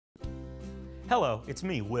Hello, it's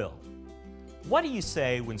me, Will. What do you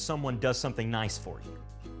say when someone does something nice for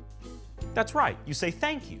you? That's right, you say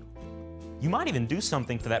thank you. You might even do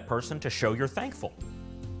something for that person to show you're thankful.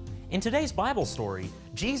 In today's Bible story,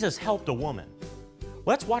 Jesus helped a woman.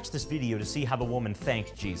 Let's watch this video to see how the woman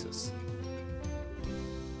thanked Jesus.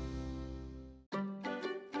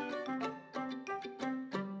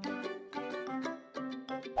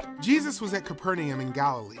 Jesus was at Capernaum in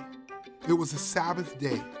Galilee. It was a Sabbath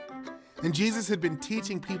day, and Jesus had been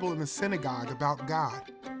teaching people in the synagogue about God.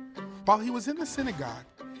 While he was in the synagogue,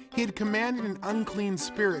 he had commanded an unclean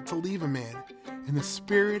spirit to leave a man, and the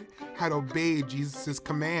spirit had obeyed Jesus'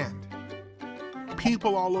 command.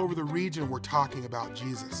 People all over the region were talking about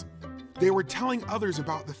Jesus. They were telling others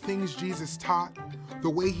about the things Jesus taught, the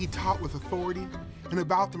way he taught with authority, and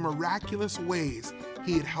about the miraculous ways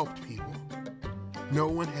he had helped people. No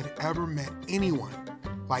one had ever met anyone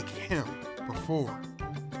like him before.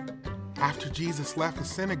 After Jesus left the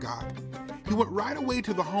synagogue, he went right away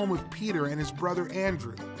to the home of Peter and his brother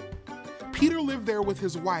Andrew. Peter lived there with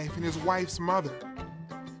his wife and his wife's mother.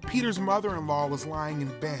 Peter's mother-in-law was lying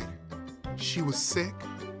in bed. She was sick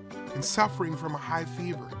and suffering from a high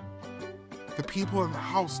fever. The people in the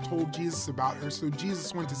house told Jesus about her, so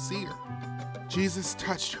Jesus went to see her. Jesus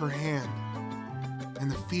touched her hand,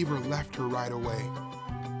 and the fever left her right away.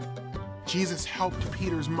 Jesus helped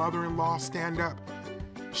Peter's mother-in-law stand up.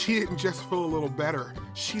 She didn't just feel a little better,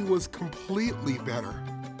 she was completely better.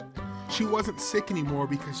 She wasn't sick anymore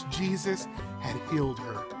because Jesus had healed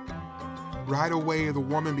her. Right away, the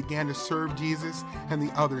woman began to serve Jesus and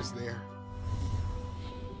the others there.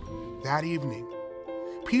 That evening,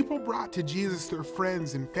 people brought to Jesus their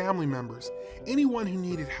friends and family members, anyone who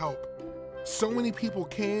needed help. So many people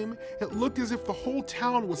came, it looked as if the whole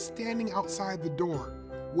town was standing outside the door,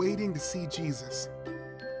 waiting to see Jesus.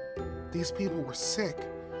 These people were sick.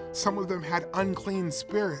 Some of them had unclean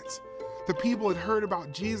spirits. The people had heard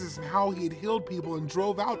about Jesus and how he had healed people and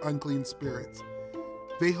drove out unclean spirits.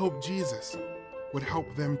 They hoped Jesus would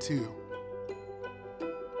help them too.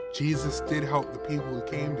 Jesus did help the people who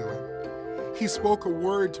came to him. He spoke a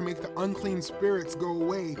word to make the unclean spirits go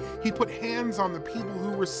away. He put hands on the people who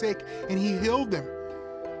were sick and he healed them.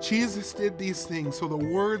 Jesus did these things so the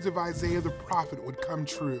words of Isaiah the prophet would come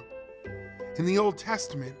true. In the Old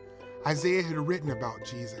Testament, Isaiah had written about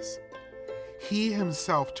Jesus. He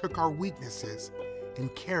himself took our weaknesses and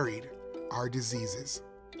carried our diseases.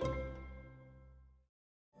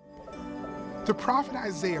 The prophet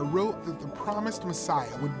Isaiah wrote that the promised Messiah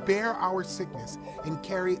would bear our sickness and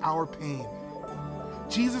carry our pain.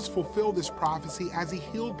 Jesus fulfilled this prophecy as he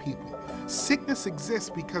healed people. Sickness exists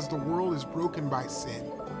because the world is broken by sin.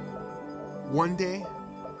 One day,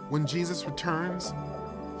 when Jesus returns,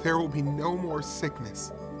 there will be no more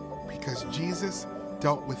sickness because Jesus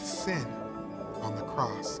dealt with sin on the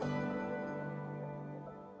cross.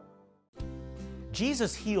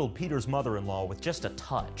 Jesus healed Peter's mother-in-law with just a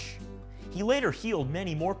touch. He later healed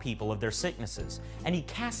many more people of their sicknesses, and he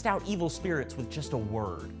cast out evil spirits with just a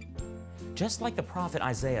word. Just like the prophet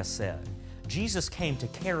Isaiah said, Jesus came to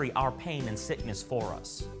carry our pain and sickness for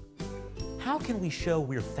us. How can we show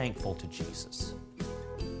we're thankful to Jesus?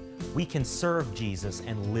 We can serve Jesus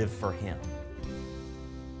and live for him.